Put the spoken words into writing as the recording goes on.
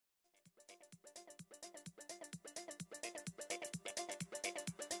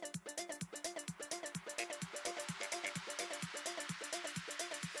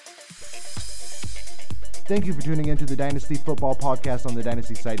Thank you for tuning in to the Dynasty Football Podcast on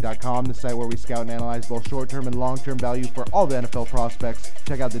thedynastysite.com, the site where we scout and analyze both short-term and long-term value for all the NFL prospects.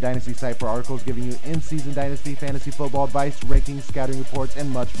 Check out the Dynasty site for articles giving you in-season Dynasty fantasy football advice, rankings, scouting reports, and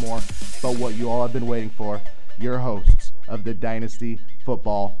much more. But what you all have been waiting for, your hosts of the Dynasty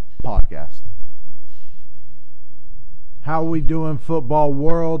Football Podcast. How we doing, football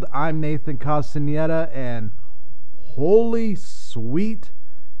world? I'm Nathan Castaneda, and holy sweet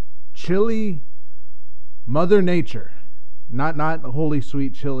chili Mother Nature. Not holy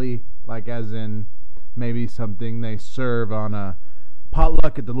sweet chili, like as in maybe something they serve on a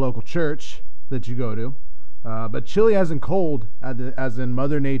potluck at the local church that you go to. But chili as in cold, as in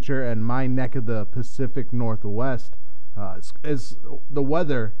Mother Nature and my neck of the Pacific Northwest. It's the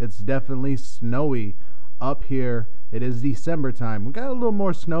weather. It's definitely snowy up here. It is December time. We got a little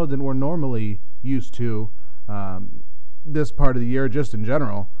more snow than we're normally used to this part of the year, just in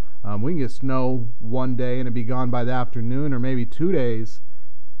general. We can get snow one day and it be gone by the afternoon, or maybe 2 days,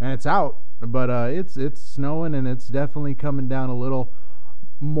 and it's out. But it's snowing, and it's definitely coming down a little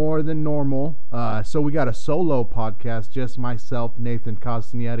more than normal. So we got a solo podcast, just myself, Nathan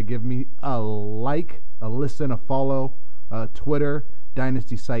Castaneda. Give me a like, a listen, a follow. Twitter,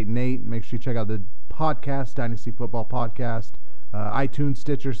 Dynasty Site Nate. Make sure you check out the podcast, Dynasty Football Podcast, iTunes,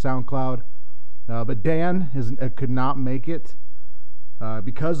 Stitcher, SoundCloud. But Dan could not make it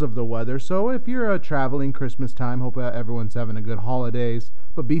because of the weather. So if you're traveling Christmas time, hope everyone's having a good holidays.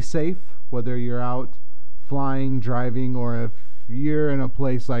 But be safe, whether you're out flying, driving, or if you're in a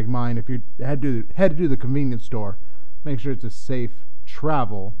place like mine, if you head to the convenience store, make sure it's a safe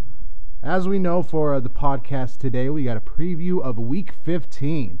travel. As we know, for the podcast today, we got a preview of Week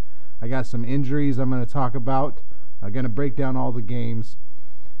 15. I got some injuries I'm going to talk about. I'm going to break down all the games.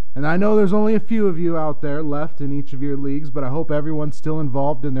 And I know there's only a few of you out there left in each of your leagues, but I hope everyone's still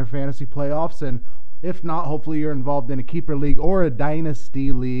involved in their fantasy playoffs. And if not, hopefully you're involved in a keeper league or a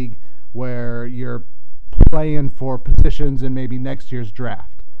dynasty league where you're playing for positions in maybe next year's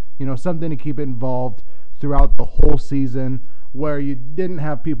draft. You know, something to keep it involved throughout the whole season, where you didn't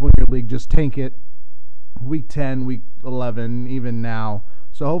have people in your league just tank it week 10, week 11, even now.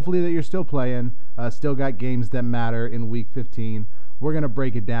 So hopefully that you're still playing, still got games that matter in week 15. We're going to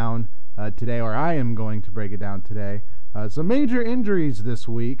break it down today, or I am going to break it down today. Some major injuries this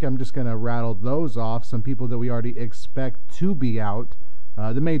week. I'm just going to rattle those off. Some people that we already expect to be out.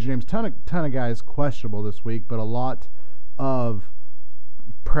 The major names, ton of guys questionable this week, but a lot of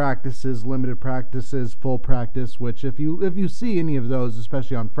practices, limited practices, full practice, which if you see any of those,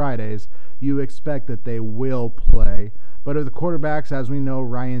 especially on Fridays, you expect that they will play. But of the quarterbacks, as we know,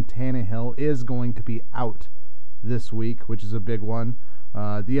 Ryan Tannehill is going to be out this week, which is a big one.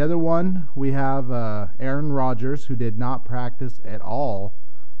 The other one, we have Aaron Rodgers, who did not practice at all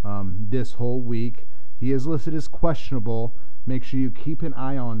this whole week. He is listed as questionable. Make sure you keep an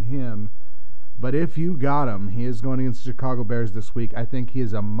eye on him. But if you got him, he is going against the Chicago Bears this week. I think he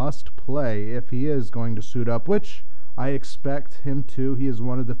is a must-play if he is going to suit up, which I expect him to. He is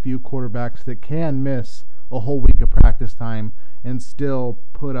one of the few quarterbacks that can miss a whole week of practice time and still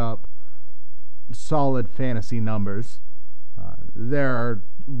put up solid fantasy numbers. Their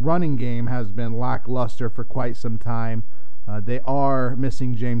running game has been lackluster for quite some time. They are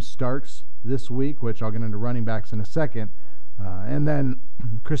missing James Starks this week, which I'll get into running backs in a second. And then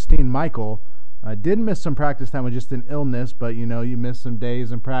Christine Michael did miss some practice time with just an illness, but you miss some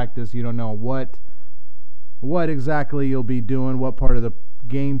days in practice. You don't know what exactly you'll be doing, what part of the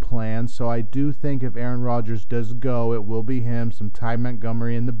game plan. So I do think if Aaron Rodgers does go, it will be him, some Ty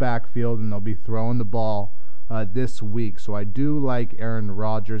Montgomery in the backfield, and they'll be throwing the ball this week. So I do like Aaron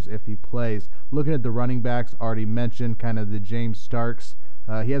Rodgers if he plays. Looking at the running backs, already mentioned kind of the James Starks.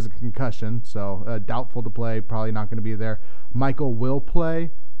 He has a concussion, so doubtful to play, probably not going to be there. Michael will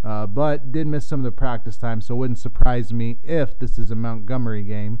play, but did miss some of the practice time, so it wouldn't surprise me if this is a Montgomery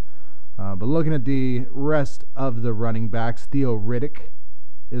game. But looking at the rest of the running backs, Theo Riddick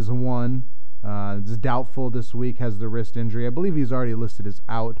is one. It's doubtful this week, has the wrist injury. I believe he's already listed as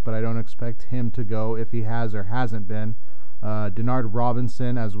out, but I don't expect him to go if he has or hasn't been. Denard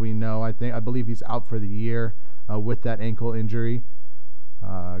Robinson, as we know, I believe he's out for the year with that ankle injury.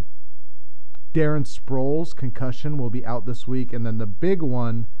 Darren Sproles, concussion, will be out this week. And then the big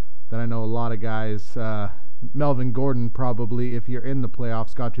one that I know a lot of guys, Melvin Gordon probably, if you're in the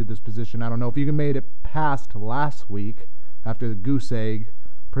playoffs, got you this position. I don't know if you made it past last week after the goose egg,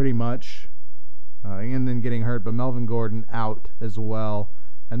 pretty much, and then getting hurt, but Melvin Gordon out as well.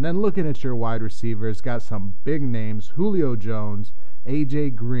 And then looking at your wide receivers, got some big names, Julio Jones,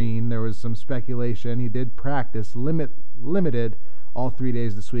 A.J. Green. There was some speculation. He did practice, limited all 3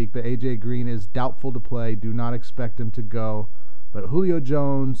 days this week. But A.J. Green is doubtful to play. Do not expect him to go. But Julio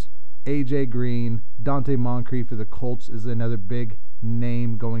Jones, A.J. Green, Dante Moncrief for the Colts is another big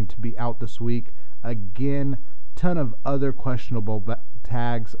name going to be out this week. Again, ton of other questionable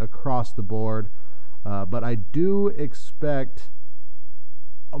tags across the board. But I do expect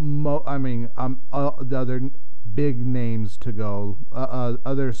the other big names to go.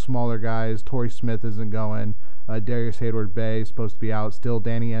 Other smaller guys. Torrey Smith isn't going. Darius Hayward-Bay is supposed to be out. Still,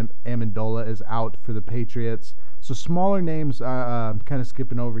 Danny Amendola is out for the Patriots. So smaller names, kind of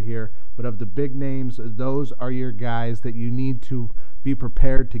skipping over here. But of the big names, those are your guys that you need to be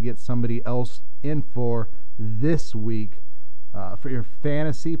prepared to get somebody else in for this week. For your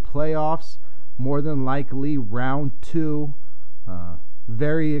fantasy playoffs, more than likely round 2.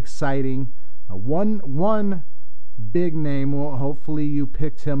 Very exciting. One big name, well, hopefully you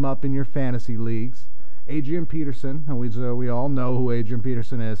picked him up in your fantasy leagues. Adrian Peterson, and we all know who Adrian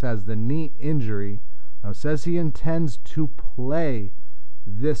Peterson is, has the knee injury. Says he intends to play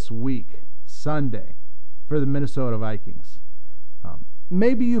this week, Sunday, for the Minnesota Vikings.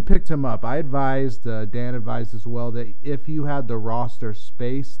 Maybe you picked him up. I advised, Dan advised as well, that if you had the roster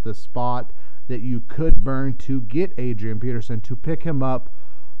space, the spot that you could burn to get Adrian Peterson, to pick him up,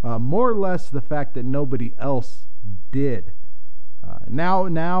 more or less the fact that nobody else did.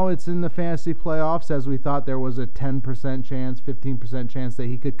 Now it's in the fantasy playoffs, as we thought there was a 10% chance, 15% chance that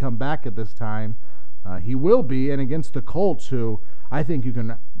he could come back at this time. He will be, and against the Colts, who I think you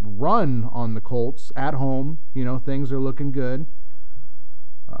can run on the Colts at home. Things are looking good.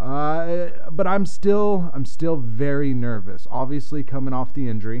 But I'm still very nervous. Obviously, coming off the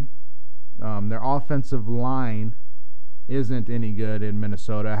injury, their offensive line isn't any good in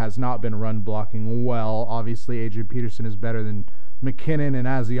Minnesota. Has not been run blocking well. Obviously, Adrian Peterson is better than McKinnon and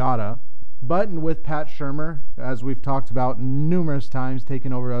Asiata. But with Pat Shurmur, as we've talked about numerous times,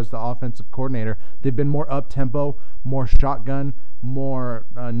 taking over as the offensive coordinator, they've been more up-tempo, more shotgun, more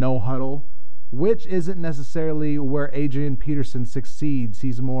no-huddle, which isn't necessarily where Adrian Peterson succeeds.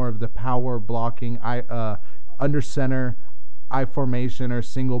 He's more of the power blocking, under center, I formation, or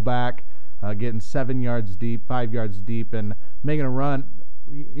single back, getting 7 yards deep, 5 yards deep, and making a run,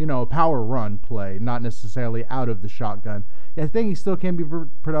 a power run play, not necessarily out of the shotgun. I think he still can be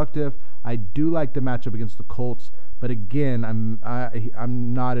productive. I do like the matchup against the Colts, but again,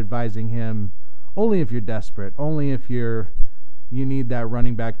 I'm not advising him. Only if you're desperate. Only if you need that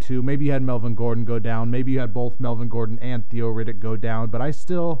running back too. Maybe you had Melvin Gordon go down. Maybe you had both Melvin Gordon and Theo Riddick go down. But I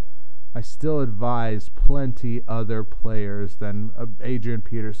still advise plenty other players than Adrian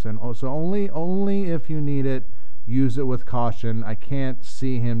Peterson. Also, only if you need it, use it with caution. I can't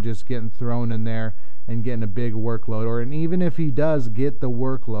see him just getting thrown in there and getting a big workload. And even if he does get the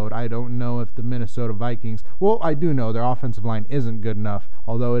workload, I don't know if the Minnesota Vikings, well, I do know their offensive line isn't good enough,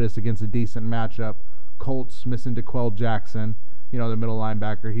 although it is against a decent matchup. Colts missing DeQuell Jackson, the middle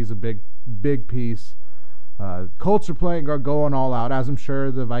linebacker. He's a big piece. Colts are going all out, as I'm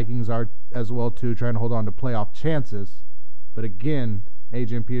sure the Vikings are as well too, trying to hold on to playoff chances. But again,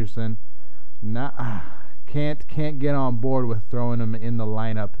 Adrian Peterson can't get on board with throwing him in the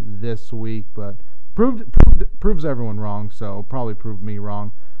lineup this week, but proves everyone wrong, so probably proved me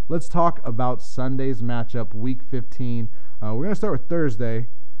wrong. Let's talk about Sunday's matchup, Week 15. We're going to start with Thursday.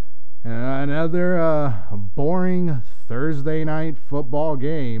 Another boring Thursday night football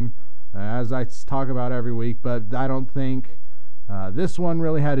game, as I talk about every week, but I don't think this one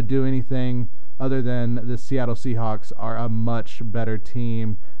really had to do anything other than the Seattle Seahawks are a much better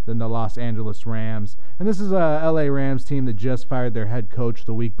team than the Los Angeles Rams. And this is a LA Rams team that just fired their head coach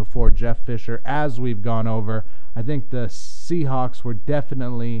the week before, Jeff Fisher, as we've gone over. I think the Seahawks were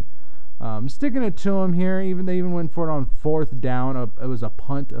definitely sticking it to them here. They even went for it on 4th down. It was a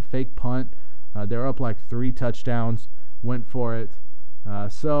fake punt. They were up like 3 touchdowns, went for it.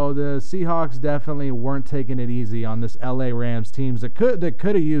 So the Seahawks definitely weren't taking it easy on this LA Rams team that could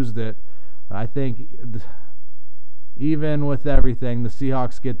have used it. I think even with everything, the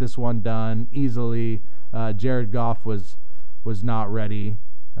Seahawks get this one done easily. Jared Goff was not ready.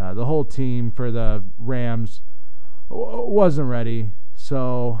 The whole team for the Rams wasn't ready.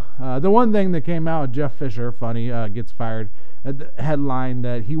 So the one thing that came out, Jeff Fisher, gets fired. The headline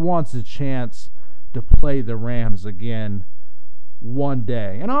that he wants a chance to play the Rams again one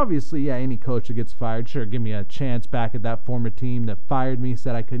day. And obviously, any coach that gets fired, sure, give me a chance back at that former team that fired me,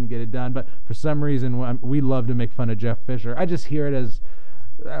 said I couldn't get it done. But for some reason, we love to make fun of Jeff Fisher. I just hear it as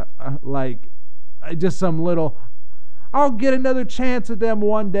just some little, I'll get another chance at them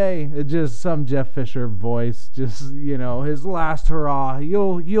one day. It's just some Jeff Fisher voice, just, his last hurrah.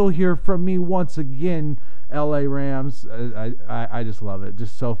 You'll hear from me once again LA Rams. I just love it.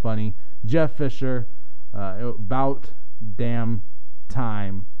 Just so funny. Jeff Fisher, about damn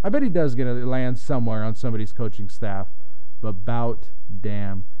time. I bet he does get to land somewhere on somebody's coaching staff, but about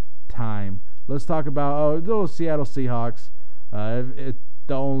damn time. Let's talk about those Seattle Seahawks.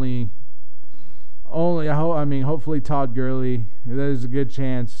 Hopefully Todd Gurley. There's a good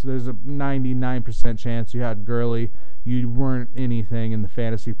chance. There's a 99% chance you had Gurley. You weren't anything in the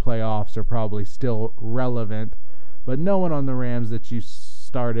fantasy playoffs, are probably still relevant. But no one on the Rams that you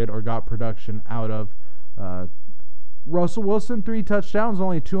started or got production out of. Russell Wilson, 3 touchdowns,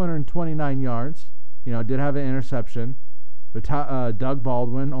 only 229 yards. Did have an interception. But Doug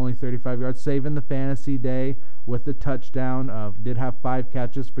Baldwin, only 35 yards, saving the fantasy day with the touchdown. Did have 5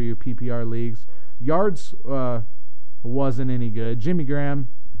 catches for your PPR leagues. Yards wasn't any good. Jimmy Graham,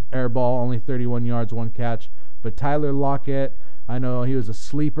 air ball, only 31 yards, 1 catch. But Tyler Lockett, I know he was a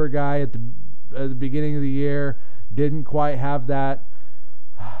sleeper guy at the beginning of the year. Didn't quite have that.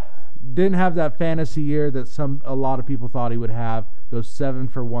 Didn't have that fantasy year that a lot of people thought he would have. Goes 7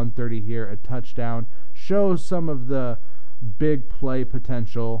 for 130 here, a touchdown. Shows some of the big play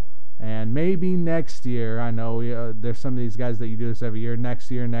potential. And maybe next year, I know there's some of these guys that you do this every year,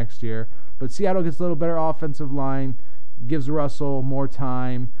 next year. But Seattle gets a little better offensive line, gives Russell more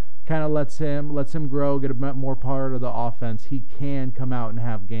time, kind of lets him grow, get a more part of the offense. He can come out and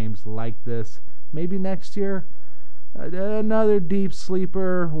have games like this. Maybe next year, another deep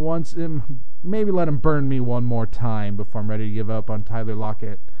sleeper. Maybe let him burn me one more time before I'm ready to give up on Tyler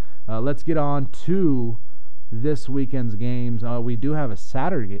Lockett. Let's get on to this weekend's games. We do have a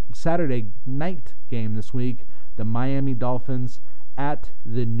Saturday night game this week. The Miami Dolphins at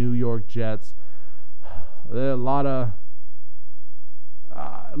the New York Jets. A lot of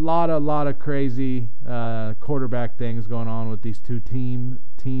crazy quarterback things going on with these two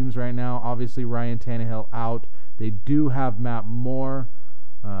teams right now. Obviously, Ryan Tannehill out. They do have Matt Moore,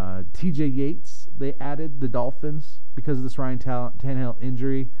 T.J. Yates. They added the Dolphins because of this Ryan Tannehill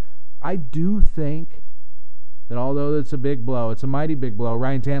injury. I do think that although it's a big blow, it's a mighty big blow,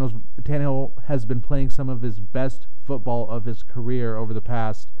 Ryan Tannehill has been playing some of his best football of his career over the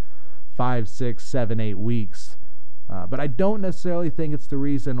past 5, 6, 7, 8 weeks. But I don't necessarily think it's the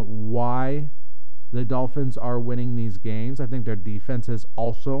reason why the Dolphins are winning these games. I think their defense has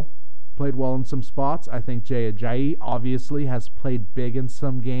also played well in some spots. I think Jay Ajayi obviously has played big in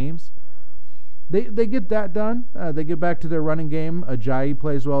some games. They get that done. They get back to their running game. Ajayi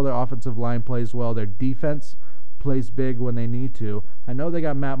plays well. Their offensive line plays well. Their defense plays big when they need to. I know they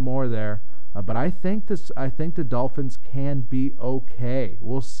got Matt Moore there, but I think the Dolphins can be okay.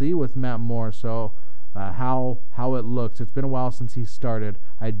 We'll see with Matt Moore. So how it looks. It's been a while since he started.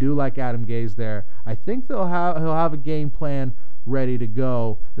 I do like Adam Gase there. I think he'll have a game plan ready to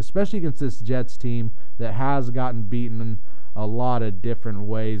go, especially against this Jets team that has gotten beaten in a lot of different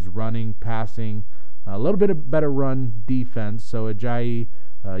ways, running, passing, a little bit of better run defense. So Ajayi,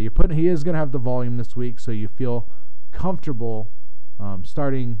 he is going to have the volume this week, so you feel comfortable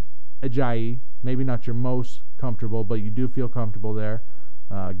starting Ajayi. Maybe not your most comfortable, but you do feel comfortable there,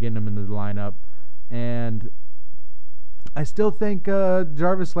 getting him into the lineup. And I still think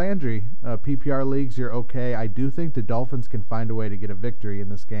Jarvis Landry, PPR leagues, you're okay. I do think the Dolphins can find a way to get a victory in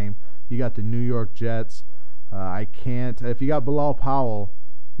this game. You got the New York Jets. If you got Bilal Powell,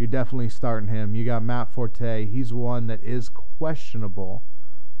 you're definitely starting him. You got Matt Forte. He's one that is questionable.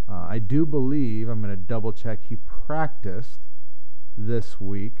 I do believe, I'm going to double check, he practiced this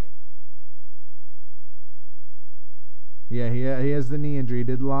week. Yeah, he has the knee injury. He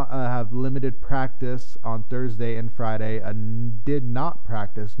did have limited practice on Thursday and Friday, and did not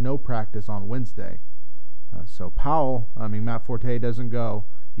practice, no practice on Wednesday. So Powell, Matt Forte doesn't go.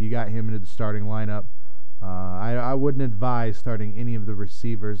 You got him into the starting lineup. I wouldn't advise starting any of the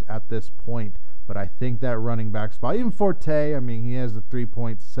receivers at this point, but I think that running back spot, even Forte, he has a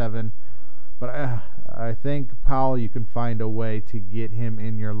 3.7, but I think Powell, you can find a way to get him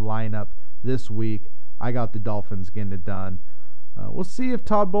in your lineup this week. I got the Dolphins getting it done. We'll see if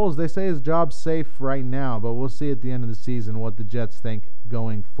Todd Bowles, they say his job's safe right now, but we'll see at the end of the season what the Jets think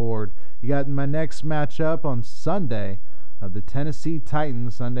going forward. You got my next matchup on Sunday, the Tennessee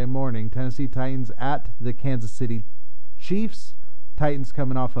Titans, Sunday morning. Tennessee Titans at the Kansas City Chiefs. Titans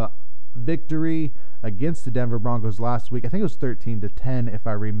coming off a victory against the Denver Broncos last week. I think it was 13-10 if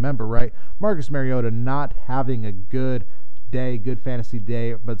I remember right. Marcus Mariota not having a good fantasy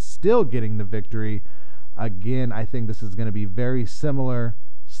day, but still getting the victory. Again, I think this is going to be very similar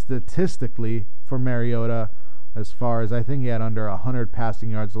statistically for Mariota, as far as I think he had under 100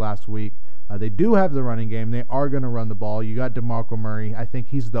 passing yards last week. They do have the running game. They are going to run the ball. You got DeMarco Murray. I think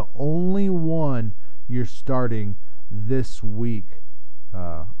he's the only one you're starting this week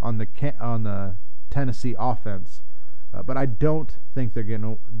on the Tennessee offense. But I don't think they're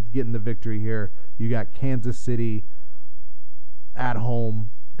getting the victory here. You got Kansas City at home.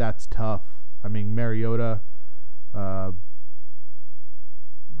 That's tough. I mean, Mariota. I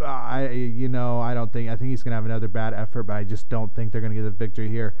think he's gonna have another bad effort, but I just don't think they're gonna get the victory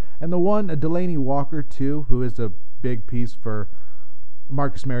here. And the one, Delaney Walker too, who is a big piece for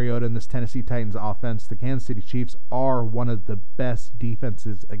Marcus Mariota in this Tennessee Titans offense. The Kansas City Chiefs are one of the best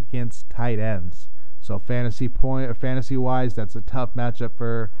defenses against tight ends. So fantasy-wise, that's a tough matchup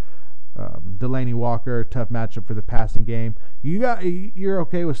for Delaney Walker. Tough matchup for the passing game. You're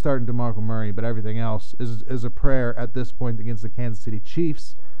okay with starting DeMarco Murray, but everything else is a prayer at this point against the Kansas City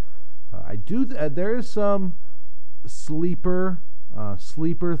Chiefs. There is some sleeper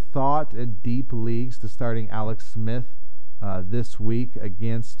thought in deep leagues to starting Alex Smith this week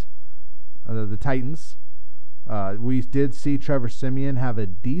against the Titans. We did see Trevor Siemian have a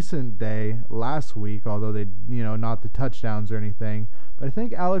decent day last week, although they, not the touchdowns or anything. But I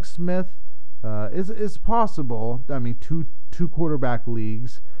think Alex Smith is possible. I mean, two quarterback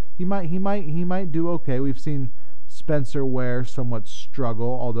leagues, he might do okay. We've seen Spencer Ware somewhat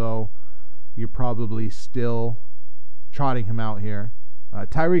struggle, although you're probably still trotting him out here.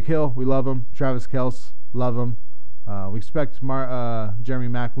 Tyreek Hill, we love him. Travis Kelce, love him. We expect Jeremy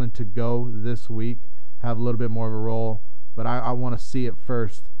Maclin to go this week, have a little bit more of a role, but I want to see it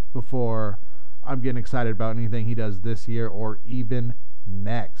first before I'm getting excited about anything he does this year or even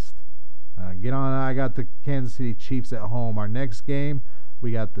next. I got the Kansas City Chiefs at home. Our next game,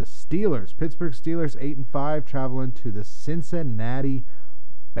 we got the Steelers, Pittsburgh Steelers, 8-5, traveling to the Cincinnati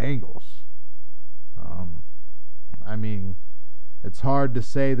Bengals. I mean, it's hard to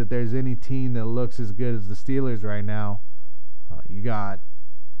say that there's any team that looks as good as the Steelers right now. You got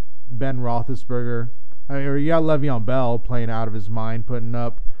Ben Roethlisberger. You got Le'Veon Bell playing out of his mind, putting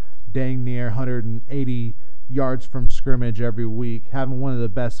up dang near 180 yards from scrimmage every week, having one of the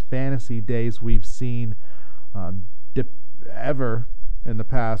best fantasy days we've seen ever in the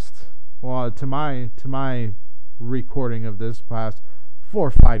past. Well, to my recording of this past 4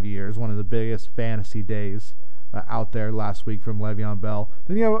 or 5 years, one of the biggest fantasy days out there last week from Le'Veon Bell.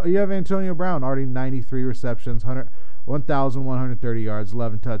 Then you have Antonio Brown, already 93 receptions, 1,130 yards,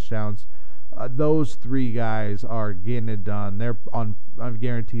 11 touchdowns. Those three guys are getting it done. They're on, I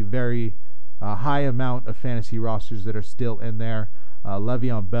guarantee, very high amount of fantasy rosters that are still in there.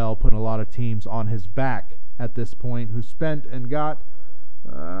 Le'Veon Bell putting a lot of teams on his back at this point, who spent and got,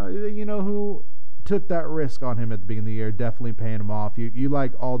 who took that risk on him at the beginning of the year, definitely paying him off. You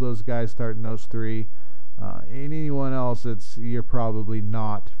like all those guys starting those three. Anyone else, you're probably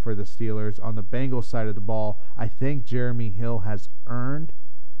not for the Steelers. On the Bengals side of the ball, I think Jeremy Hill has earned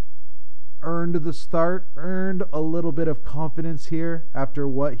the start, earned a little bit of confidence here after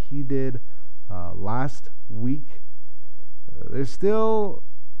what he did last week. There's still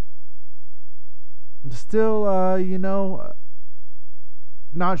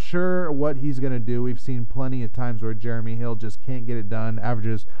not sure what he's going to do. We've seen plenty of times where Jeremy Hill just can't get it done,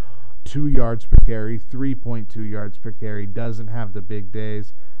 averages 2 yards per carry, 3.2 yards per carry, doesn't have the big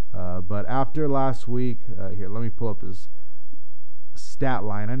days. But after last week, here, let me pull up his stat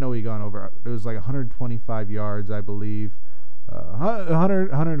line. I know he gone over. It was like 125 yards, I believe.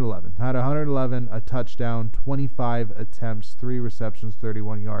 111. Had 111, a touchdown, 25 attempts, 3 receptions,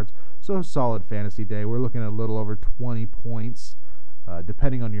 31 yards. So a solid fantasy day. We're looking at a little over 20 points,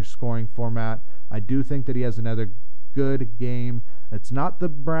 depending on your scoring format. I do think that he has another good game. It's not the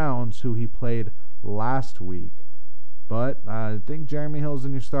Browns who he played last week, but I think Jeremy Hill's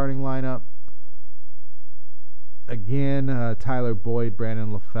in your starting lineup. Again, Tyler Boyd,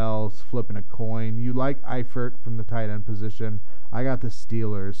 Brandon LaFell's flipping a coin. You like Eifert from the tight end position. I got the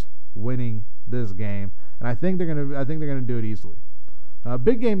Steelers winning this game, and I think they're gonna do it easily.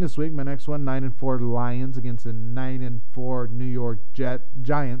 Big game this week. My next one, 9-4 Lions against the 9-4 New York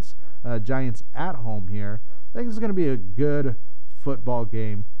Giants. Giants at home here. I think this is going to be a good football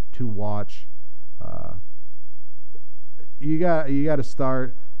game to watch. You got to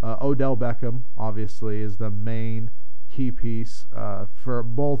start. Odell Beckham, obviously, is the main key piece for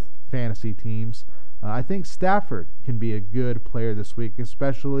both fantasy teams. I think Stafford can be a good player this week,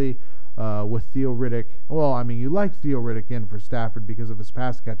 especially with Theo Riddick. Well, I mean, you like Theo Riddick in for Stafford because of his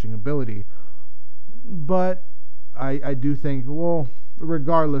pass-catching ability. But I do think, well,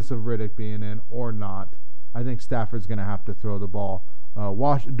 regardless of Riddick being in or not, I think Stafford's going to have to throw the ball.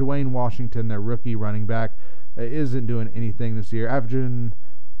 Dwayne Washington, their rookie running back, isn't doing anything this year, averaging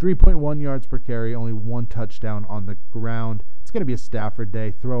 3.1 yards per carry, only 1 touchdown on the ground. It's it's going to be a Stafford day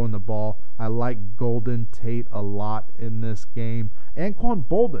throwing the ball. I like Golden Tate a lot in this game. Anquan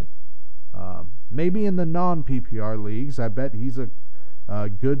Boldin, maybe in the non-PPR leagues, I bet he's a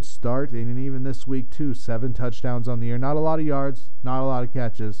good start. And even this week, too, 7 touchdowns on the year. Not a lot of yards, not a lot of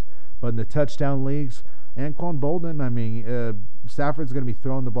catches. But in the touchdown leagues, Anquan Boldin, I mean, Stafford's going to be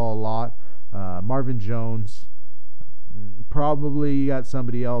throwing the ball a lot. Marvin Jones, probably you got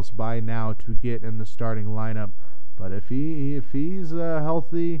somebody else by now to get in the starting lineup. But if he's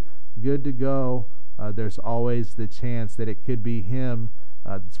healthy, good to go, there's always the chance that it could be him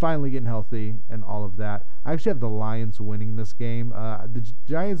that's finally getting healthy and all of that. I actually have the Lions winning this game. The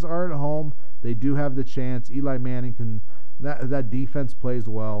Giants are at home. They do have the chance. Eli Manning can. That defense plays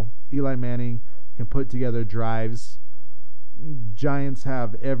well. Eli Manning can put together drives. Giants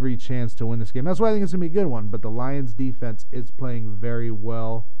have every chance to win this game. That's why I think it's going to be a good one. But the Lions defense is playing very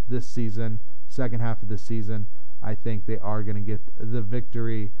well this season, second half of the season. I think they are going to get the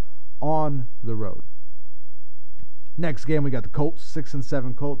victory on the road. Next game, we got the Colts,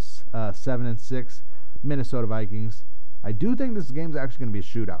 6-7 Colts, 7-6 Minnesota Vikings. I do think this game's actually going to be a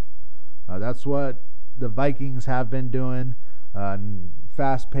shootout. That's what the Vikings have been doing.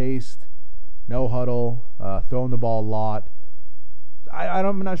 Fast-paced, no huddle, throwing the ball a lot.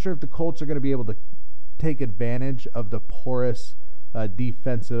 I'm not sure if the Colts are going to be able to take advantage of the porous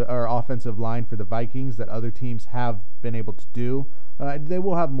defensive or offensive line for the Vikings that other teams have been able to do. They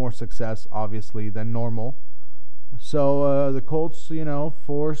will have more success, obviously, than normal. So the Colts,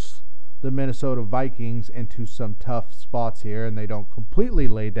 force the Minnesota Vikings into some tough spots here, and they don't completely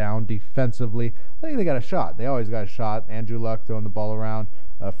lay down defensively. I think they got a shot. They always got a shot. Andrew Luck throwing the ball around.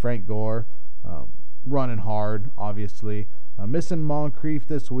 Frank Gore running hard, obviously. Missing Moncrief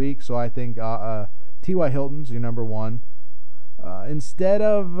this week, so I think T.Y. Hilton's your number one. Instead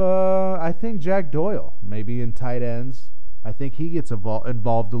of, I think, Jack Doyle, maybe in tight ends. I think he gets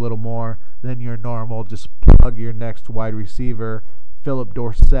involved a little more than your normal. Just plug your next wide receiver, Philip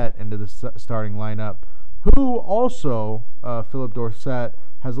Dorsett, into the starting lineup, who also, Philip Dorsett,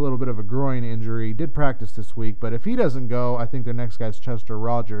 has a little bit of a groin injury. Did practice this week, but if he doesn't go, I think their next guy's Chester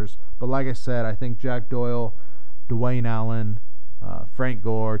Rogers. But like I said, I think Jack Doyle, Dwayne Allen, Frank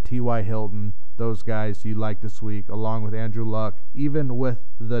Gore, T.Y. Hilton, those guys you like this week, along with Andrew Luck, even with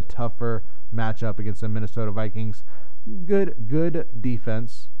the tougher matchup against the Minnesota Vikings. Good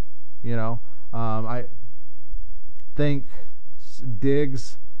defense, I think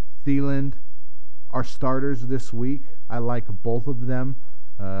Diggs, Thielen are starters this week. I like both of them.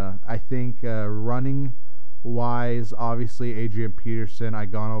 I think running wise, obviously Adrian Peterson,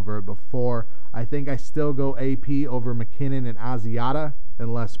 I've gone over it before. I think I still go AP over McKinnon and Asiata,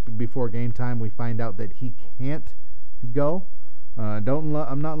 unless before game time we find out that he can't go. I'm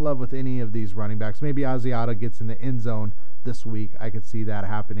not in love with any of these running backs. Maybe Asiata gets in the end zone this week. I could see that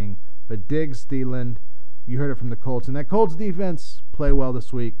happening. But Diggs, Thielen, you heard it from the Colts. And that Colts defense play well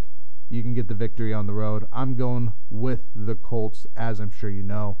this week. You can get the victory on the road. I'm going with the Colts, as I'm sure you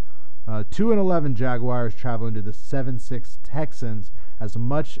know. 2-11 Jaguars traveling to the 7-6 Texans. As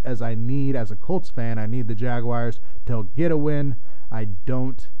much as I need, as a Colts fan, I need the Jaguars to get a win. I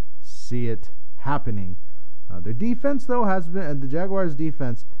don't see it happening. Their defense, though, has been, the Jaguars'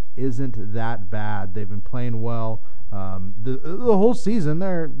 defense isn't that bad. They've been playing well. The whole season,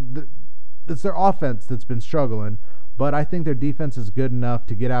 it's their offense that's been struggling, but I think their defense is good enough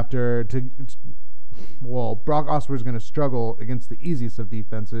to get after. Brock Osweiler's going to struggle against the easiest of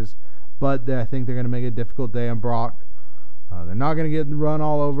defenses, but I think they're going to make it a difficult day on Brock. They're not going to get run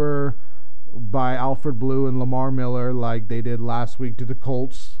all over by Alfred Blue and Lamar Miller like they did last week to the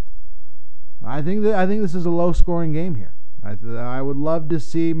Colts. I think this is a low-scoring game here. I would love to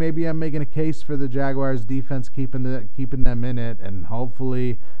see. Maybe I'm making a case for the Jaguars' defense keeping them in it, and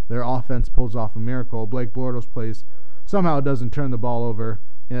hopefully their offense pulls off a miracle. Blake Bortles somehow doesn't turn the ball over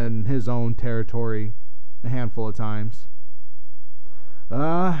in his own territory a handful of times.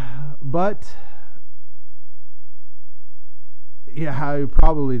 But yeah,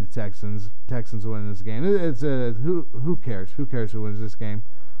 probably the Texans. Texans win this game. It's who cares? Who cares who wins this game?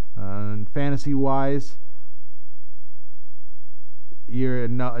 Fantasy-wise,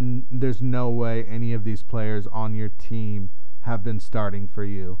 there's no way any of these players on your team have been starting for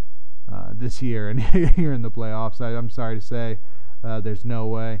you this year and here in the playoffs. I'm sorry to say, there's no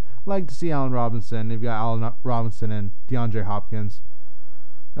way. Like to see Allen Robinson. They've got Allen Robinson and DeAndre Hopkins.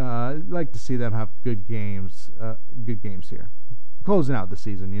 Like to see them have good games here, closing out the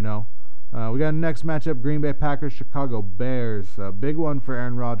season. We got next matchup: Green Bay Packers, Chicago Bears. A big one for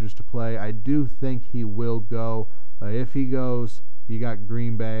Aaron Rodgers to play. I do think he will go. If he goes, you got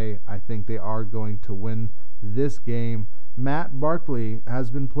Green Bay. I think they are going to win this game. Matt Barkley has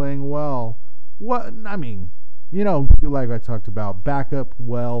been playing well. What I mean, like I talked about, backup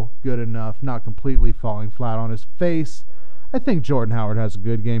well, good enough, not completely falling flat on his face. I think Jordan Howard has a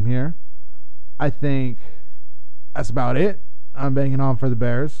good game here. I think that's about it. I'm banging on for the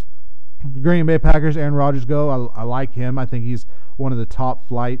Bears. Green Bay Packers, Aaron Rodgers go. I like him. I think he's one of the top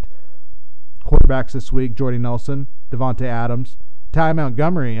flight quarterbacks this week. Jordy Nelson, Devontae Adams, Ty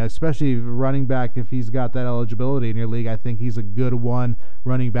Montgomery, especially running back if he's got that eligibility in your league. I think he's a good one,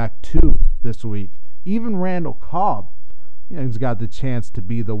 running back 2 this week. Even Randall Cobb, he's got the chance to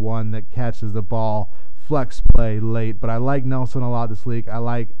be the one that catches the ball, flex play late. But I like Nelson a lot this week. I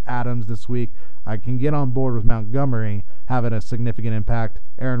like Adams this week. I can get on board with Montgomery having a significant impact.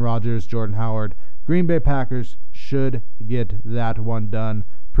 Aaron Rodgers, Jordan Howard. Green Bay Packers should get that one done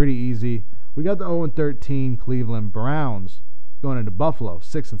pretty easy. We got the 0-13 Cleveland Browns going into Buffalo,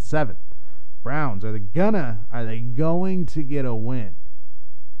 6-7. Browns, are they going to get a win?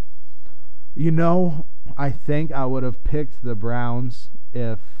 I think I would have picked the Browns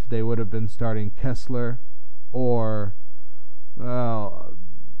if they would have been starting Kessler or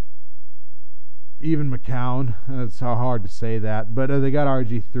even McCown. It's hard to say that, but they got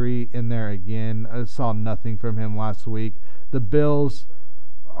RG3 in there again. I saw nothing from him last week. The Bills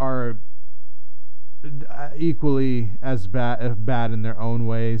are equally as bad in their own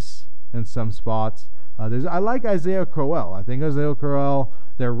ways in some spots. I like Isaiah Crowell. I think Isaiah Crowell,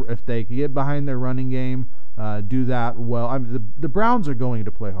 if they can get behind their running game, do that well. The Browns are going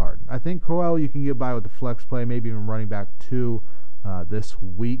to play hard. I think Crowell you can get by with the flex play, maybe even running back 2 this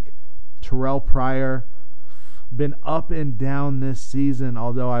week. Terrell Pryor, been up and down this season,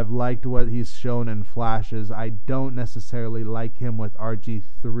 although I've liked what he's shown in flashes. I don't necessarily like him with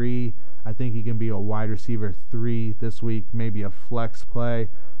RG3. I think he can be a wide receiver 3 this week, maybe a flex play.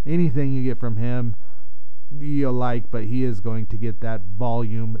 Anything you get from him, you'll like, but he is going to get that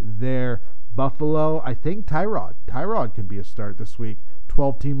volume there. Buffalo, I think Tyrod. Tyrod could be a start this week.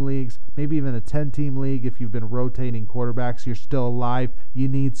 12-team leagues, maybe even a 10-team league. If you've been rotating quarterbacks, you're still alive, you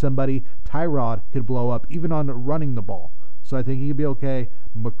need somebody. Tyrod could blow up, even on running the ball. So I think he could be okay.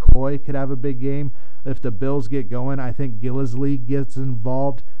 McCoy could have a big game. If the Bills get going, I think Gillislee gets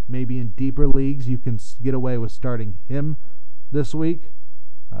involved. Maybe in deeper leagues, you can get away with starting him this week.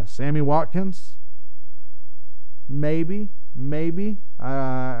 Sammy Watkins, maybe.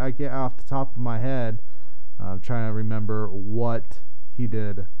 I get off the top of my head. I'm trying to remember what he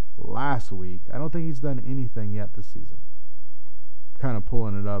did last week. I don't think he's done anything yet this season. Kind of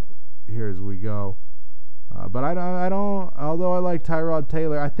pulling it up here as we go. But I don't, although I like Tyrod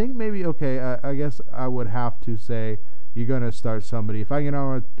Taylor, I think maybe, I guess I would have to say you're going to start somebody. If I get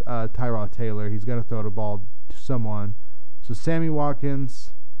on with Tyrod Taylor, he's going to throw the ball to someone. So Sammy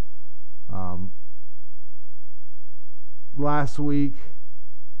Watkins, last week,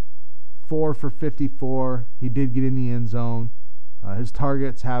 4 for 54. He did get in the end zone. His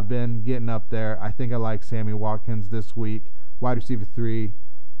targets have been getting up there. I think I like Sammy Watkins this week. Wide receiver 3.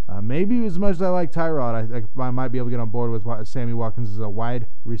 Maybe as much as I like Tyrod, I might be able to get on board with Sammy Watkins as a wide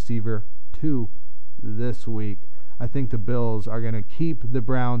receiver 2 this week. I think the Bills are going to keep the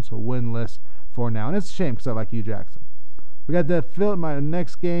Browns winless for now. And it's a shame because I like Hugh Jackson. We got my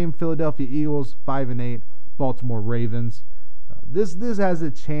next game, Philadelphia Eagles, 5-8, Baltimore Ravens. This has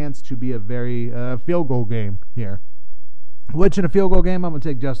a chance to be a very field goal game here. Which in a field goal game, I'm going to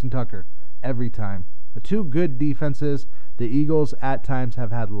take Justin Tucker every time. The 2 good defenses. The Eagles at times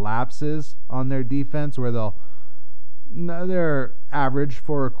have had lapses on their defense where they're average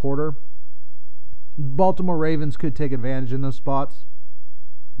for a quarter. Baltimore Ravens could take advantage in those spots.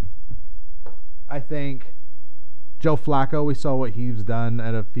 I think Joe Flacco, we saw what he's done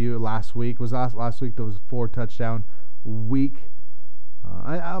at a few last week. Last week there was a 4-touchdown week.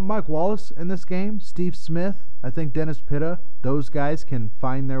 Mike Wallace in this game, Steve Smith, I think Dennis Pitta, those guys can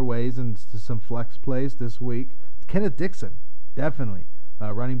find their ways into some flex plays this week. Kenneth Dixon, definitely,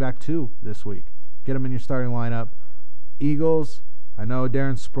 running back 2 this week. Get him in your starting lineup. Eagles, I know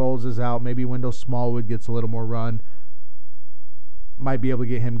Darren Sproles is out. Maybe Wendell Smallwood gets a little more run. Might be able to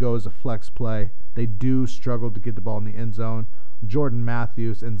get him go as a flex play. They do struggle to get the ball in the end zone. Jordan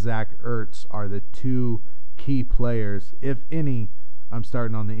Matthews and Zach Ertz are the 2 key players, if any, I'm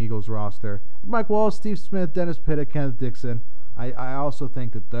starting on the Eagles roster. Mike Wallace, Steve Smith, Dennis Pitta, Kenneth Dixon. I also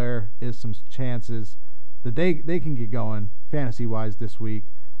think that there is some chances that they can get going fantasy-wise this week.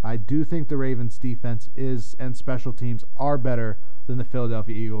 I do think the Ravens' defense and special teams are better than the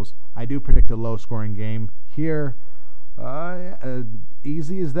Philadelphia Eagles. I do predict a low-scoring game here.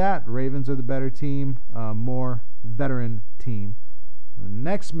 Easy as that. Ravens are the better team, more veteran team. The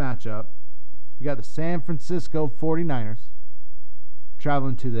next matchup, We got the San Francisco 49ers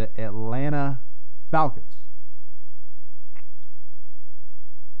traveling to the Atlanta Falcons.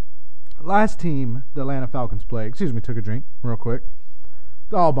 Last team the Atlanta Falcons played, took a drink real quick.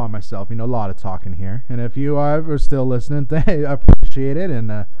 All by myself, a lot of talking here. And if you are still listening, I appreciate it.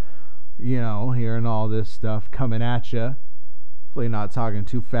 And, hearing all this stuff coming at you. Hopefully not talking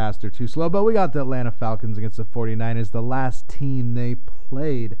too fast or too slow. But we got the Atlanta Falcons against the 49ers, the last team they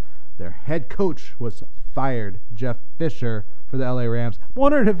played. Their head coach was fired, Jeff Fisher, for the LA Rams. I'm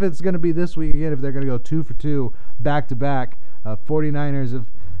wondering if it's going to be this week again, if they're going to go 2 for 2 back-to-back. 49ers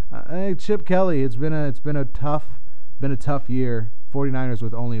have Chip Kelly. It's been a tough year. 49ers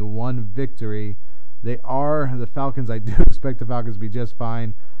with only one victory. They are the Falcons. I do expect the Falcons to be just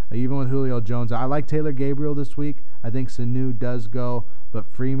fine, even with Julio Jones. I like Taylor Gabriel this week. I think Sanu does go, but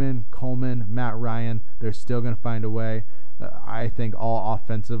Freeman, Coleman, Matt Ryan, they're still going to find a way. I think all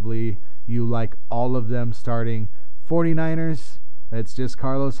offensively, you like all of them starting. 49ers, it's just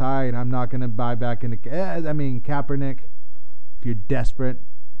Carlos Hyde. I'm not going to buy back into Kaepernick. If you're desperate,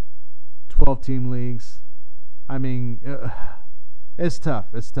 12-team leagues. It's tough.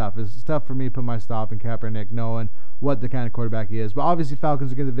 It's tough for me to put my stop in Kaepernick, knowing what the kind of quarterback he is. But obviously,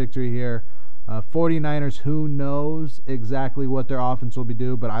 Falcons are getting the victory here. 49ers, who knows exactly what their offense will be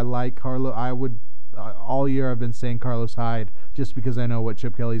do, but I like Carlos. I would all year I've been saying Carlos Hyde just because I know what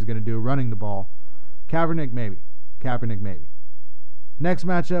Chip Kelly is going to do running the ball. Kaepernick maybe. Next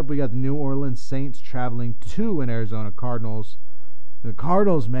matchup, we got the New Orleans Saints traveling to an Arizona Cardinals. The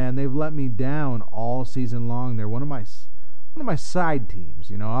Cardinals, man, they've let me down all season long. They're one of my side teams.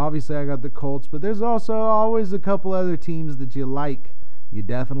 Obviously I got the Colts, but there's also always a couple other teams that you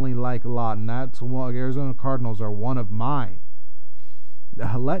definitely like a lot, and that's what Arizona Cardinals are one of mine.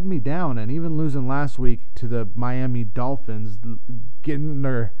 Letting me down, and even losing last week to the Miami Dolphins, getting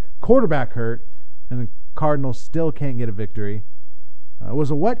their quarterback hurt, and the Cardinals still can't get a victory. It was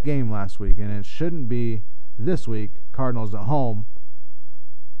a wet game last week, and it shouldn't be this week. Cardinals at home.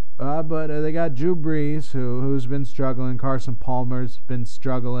 But they got Drew Brees, who's been struggling. Carson Palmer's been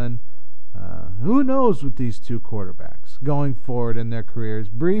struggling. Who knows with these two quarterbacks going forward in their careers?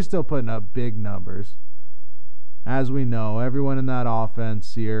 Brees still putting up big numbers. As we know, everyone in that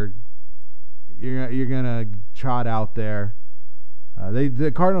offense, you're gonna trot out there.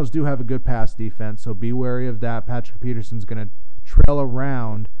 The Cardinals do have a good pass defense, so be wary of that. Patrick Peterson's gonna trail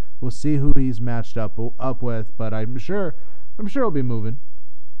around. We'll see who he's matched up with, but I'm sure he'll be moving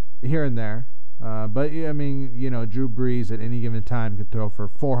here and there. But Drew Brees at any given time can throw for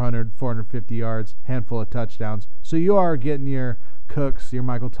 400, 450 yards, handful of touchdowns. So you are getting your Cooks, your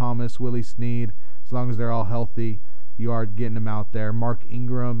Michael Thomas, Willie Snead. As long as they're all healthy, you are getting them out there. Mark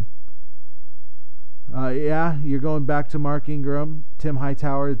Ingram. You're going back to Mark Ingram. Tim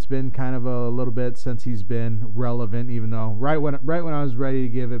Hightower, it's been kind of a little bit since he's been relevant, even though right when I was ready to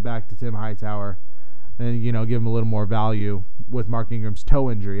give it back to Tim Hightower and, give him a little more value with Mark Ingram's toe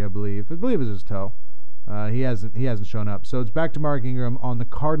injury, I believe. I believe it's his toe. He hasn't shown up. So it's back to Mark Ingram on the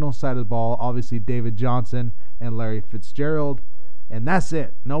Cardinals side of the ball. Obviously, David Johnson and Larry Fitzgerald. And that's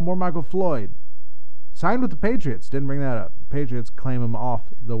it. No more Michael Floyd. Signed with the Patriots. Didn't bring that up. Patriots claim him off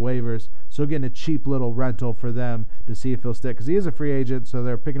the waivers. So getting a cheap little rental for them to see if he'll stick. Because he is a free agent, so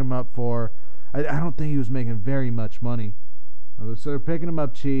they're picking him up for... I don't think he was making very much money. So they're picking him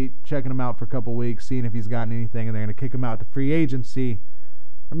up cheap, checking him out for a couple weeks, seeing if he's gotten anything, and they're going to kick him out to free agency,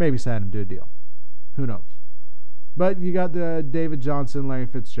 or maybe sign him to a deal. Who knows? But you got the David Johnson, Larry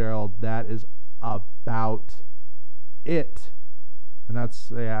Fitzgerald. That is about it. And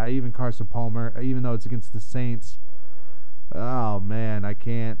that's, even Carson Palmer, even though it's against the Saints. Oh, man, I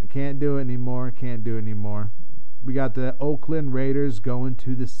can't do it anymore. We got the Oakland Raiders going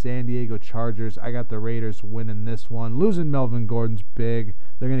to the San Diego Chargers. I got the Raiders winning this one. Losing Melvin Gordon's big.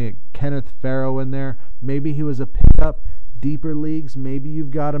 They're going to get Kenneth Farrow in there. Maybe he was a pickup. Deeper leagues, maybe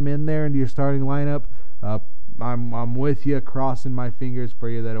you've got him in there into your starting lineup. I'm with you, crossing my fingers for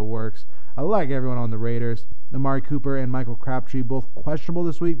you that it works. I like everyone on the Raiders. Amari Cooper and Michael Crabtree, both questionable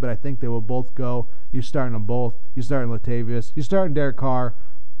this week, but I think they will both go. You're starting them both. You're starting Latavius. You're starting Derek Carr.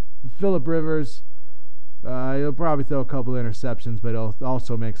 Phillip Rivers, he'll probably throw a couple of interceptions, but he'll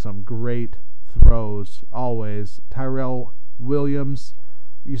also make some great throws, always. Tyrell Williams,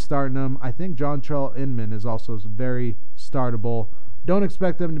 you're starting him. I think Jontrell Inman is also very startable. Don't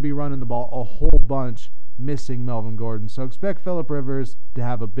expect them to be running the ball a whole bunch, missing Melvin Gordon. So expect Phillip Rivers to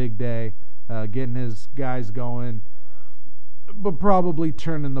have a big day, getting his guys going, but probably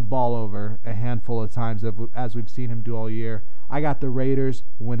turning the ball over a handful of times as we've seen him do all year. I got the Raiders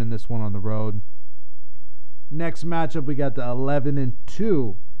winning this one on the road. Next matchup, we got the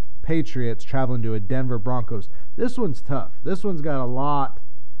 11-2 Patriots traveling to a Denver Broncos. This one's tough. This one's got a lot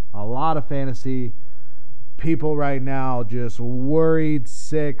of fantasy people right now just worried,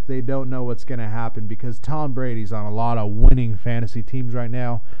 sick. They don't know what's going to happen because Tom Brady's on a lot of winning fantasy teams right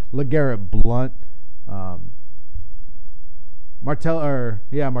now. LeGarrette Blount,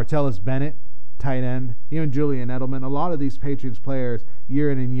 Martellus Bennett, tight end, even Julian Edelman. A lot of these Patriots players,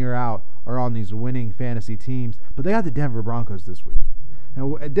 year in and year out, are on these winning fantasy teams. But they got the Denver Broncos this week.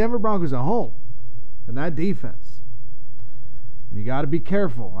 And Denver Broncos at home. And that defense. And you got to be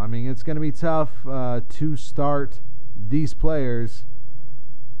careful. I mean, it's going to be tough to start these players.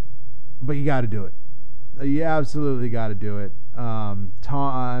 But you got to do it. You absolutely got to do it. On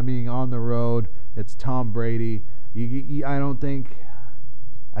the road, it's Tom Brady. I think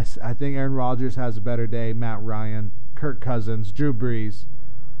Aaron Rodgers has a better day. Matt Ryan, Kirk Cousins, Drew Brees,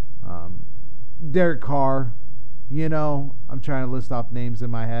 Derek Carr. I'm trying to list off names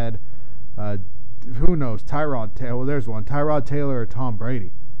in my head. Who knows? Tyrod Taylor. Well, there's one. Tyrod Taylor or Tom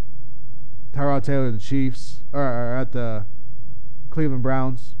Brady. Tyrod Taylor, the Chiefs, or at the Cleveland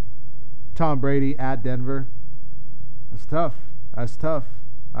Browns. Tom Brady at Denver. That's tough.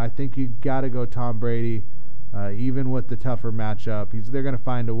 I think you got to go Tom Brady. Even with the tougher matchup, they're going to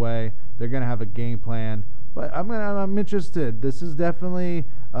find a way. They're going to have a game plan. But I'm interested. This is definitely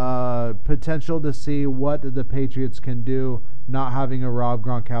potential to see what the Patriots can do, not having a Rob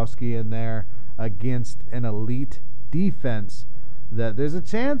Gronkowski in there against an elite defense. That there's a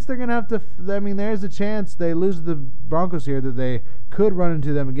chance they're going to have to. There's a chance they lose the Broncos here, that they could run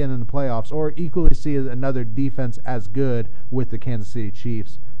into them again in the playoffs, or equally see another defense as good with the Kansas City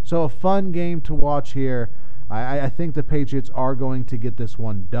Chiefs. So a fun game to watch here. I think the Patriots are going to get this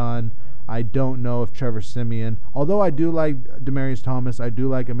one done. I don't know if Trevor Siemian, although I do like Demaryius Thomas, I do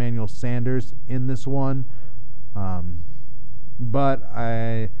like Emmanuel Sanders in this one. But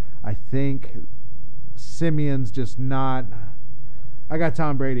I think Simeon's just not. I got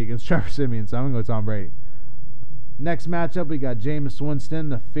Tom Brady against Trevor Siemian, so I'm going to go Tom Brady. Next matchup, we got Jameis Winston,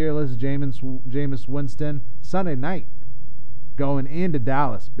 the fearless Jameis Winston, Sunday night, going into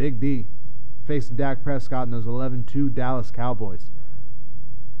Dallas, Big D, facing Dak Prescott and those 11-2 Dallas Cowboys.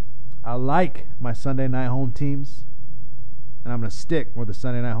 I like my Sunday night home teams, and I'm going to stick with the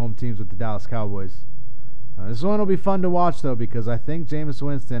Sunday night home teams with the Dallas Cowboys. This one will be fun to watch, though, because I think Jameis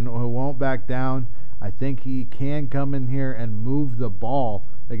Winston, who won't back down, I think he can come in here and move the ball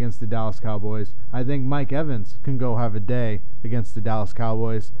against the Dallas Cowboys. I think Mike Evans can go have a day against the Dallas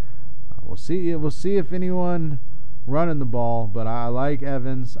Cowboys. We'll see if anyone running the ball, but I like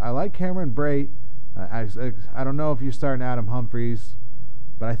Evans. I like Cameron Brate. I don't know if you're starting Adam Humphries,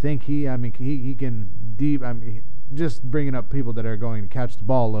 but I think he can deep. Just bringing up people that are going to catch the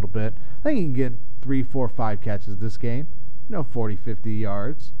ball a little bit. I think he can get 3, 4, 5 catches this game. 40, 50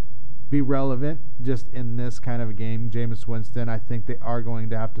 yards. Be relevant just in this kind of a game. Jameis Winston, I think they are going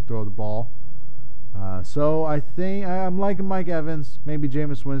to have to throw the ball. So I think I'm liking Mike Evans, maybe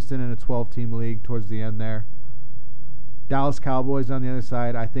Jameis Winston in a 12-team league towards the end there. Dallas Cowboys on the other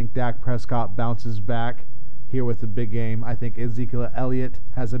side, I think Dak Prescott bounces back here with a big game. I think Ezekiel Elliott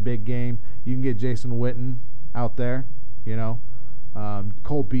has a big game. You can get Jason Witten out there,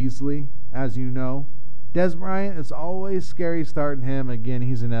 Cole Beasley, as you know. Dez Bryant, it's always scary starting him. Again,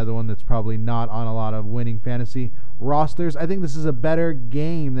 he's another one that's probably not on a lot of winning fantasy rosters. I think this is a better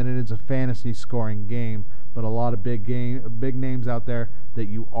game than it is a fantasy scoring game, but a lot of big names out there that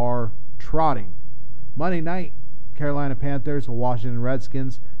you are trotting. Monday night, Carolina Panthers, Washington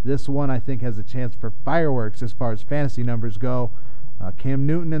Redskins. This one I think has a chance for fireworks as far as fantasy numbers go. Cam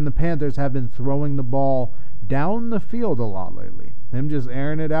Newton and the Panthers have been throwing the ball down the field a lot lately. Them just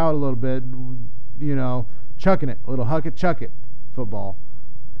airing it out a little bit, chucking it, a little huck it, chuck it football.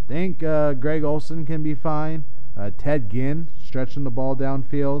 I think Greg Olsen can be fine. Ted Ginn stretching the ball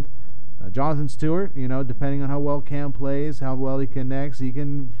downfield. Jonathan Stewart, depending on how well Cam plays, how well he connects, he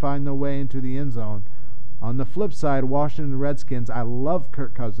can find the way into the end zone. On the flip side, Washington Redskins, I love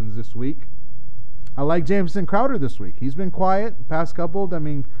Kirk Cousins this week. I like Jameson Crowder this week. He's been quiet past couple.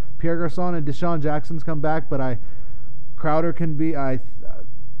 Pierre Garçon and Deshaun Jackson's come back, but Crowder can be.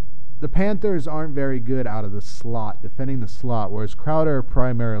 The Panthers aren't very good out of the slot, defending the slot, whereas Crowder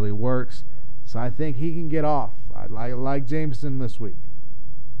primarily works. So I think he can get off. I like Jameson this week.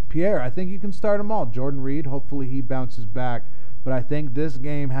 Pierre, I think you can start them all. Jordan Reed, hopefully he bounces back. But I think this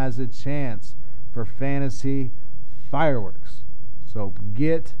game has a chance for fantasy fireworks. So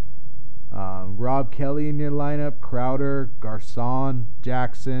get Rob Kelly in your lineup, Crowder, Garçon,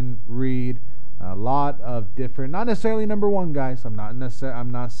 Jackson, Reed. A lot of different, not necessarily number one guys. I'm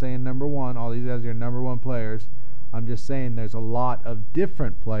not saying number one. All these guys are your number one players, I'm just saying there's a lot of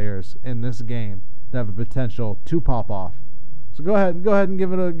different players in this game that have a potential to pop off. So go ahead and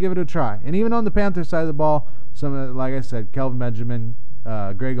give it a try. And even on the Panthers side of the ball, some like I said, Kelvin Benjamin,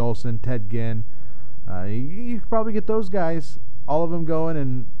 Greg Olsen, Ted Ginn, you could probably get those guys, all of them going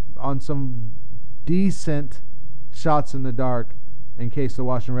and on some decent shots in the dark in case the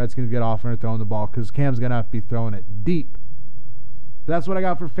Washington Redskins get off and are throwing the ball, because Cam's going to have to be throwing it deep. But that's what I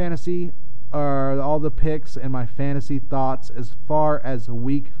got for fantasy, or all the picks and my fantasy thoughts as far as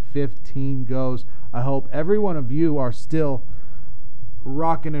Week 15 goes. I hope every one of you are still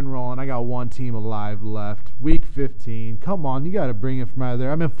rocking and rolling. I got one team alive left. Week 15. Come on, you got to bring it from out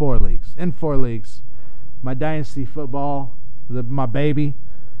there. I'm in 4 leagues. My dynasty football, my baby.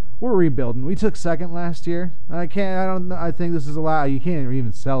 We're rebuilding. We took second last year. I think this is you can't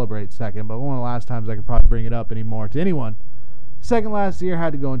even celebrate second, but one of the last times I could probably bring it up anymore to anyone. Second last year,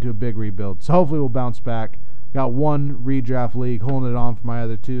 had to go into a big rebuild. So hopefully we'll bounce back. Got one redraft league, holding it on for my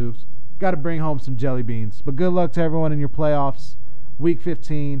other 2. Got to bring home some jelly beans. But good luck to everyone in your playoffs. Week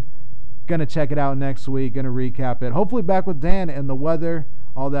 15. Gonna check it out next week. Gonna recap it. Hopefully back with Dan and the weather.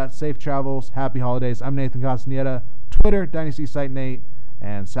 All that. Safe travels. Happy holidays. I'm Nathan Castaneda. Twitter, Dynasty Site Nate.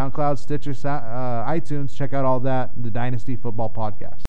 And SoundCloud, Stitcher, iTunes. Check out all that. The Dynasty Football Podcast.